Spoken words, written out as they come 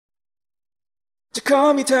จะขอ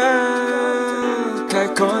มีเธอแค่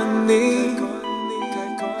คนนี้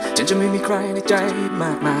ฉันจะไม่มีใครในใจม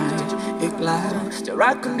ากมายอีกแล้วจะ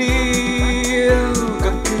รักคนเดียว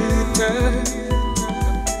ก็คือเธอ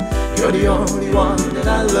You're the only one that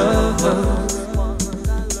I love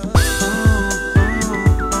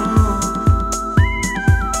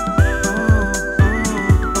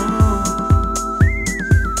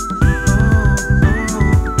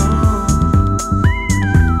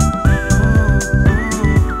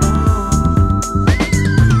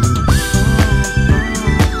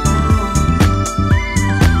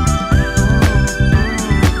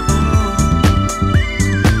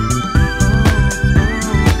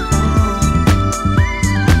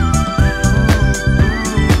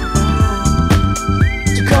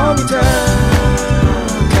มีเธอ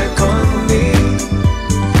แค่คนนี้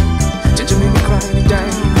ฉันจะไม่มีใครในใจ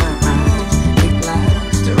มากมายอีกแล้ว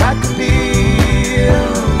จะรักคนเดียว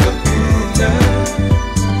ก็คือเธอ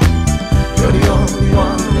You're the only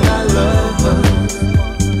one that I love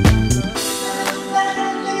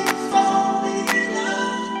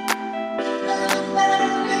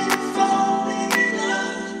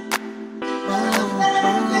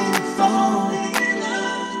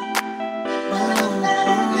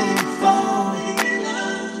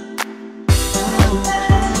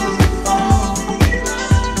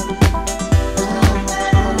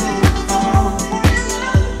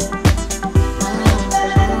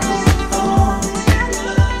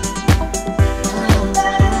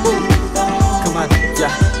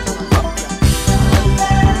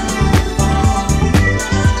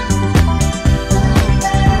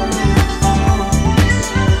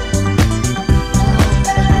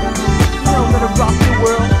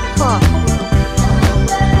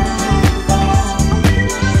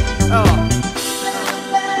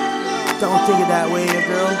Don't think it that way,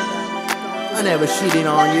 girl. I never cheated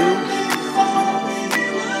on you.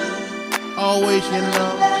 Always in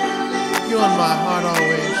love. You're in my heart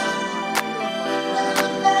always.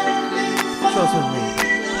 Trust in me.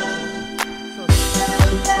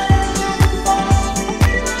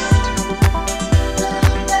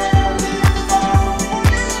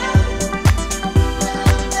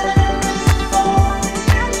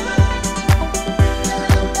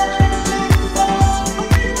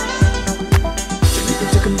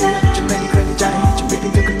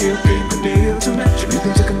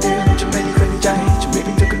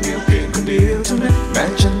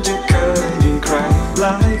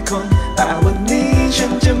แต่วันนี้ฉั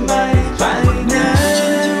นจะไม่ไปไหน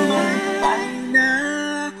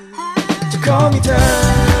จะขอมีเธ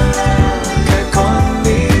อ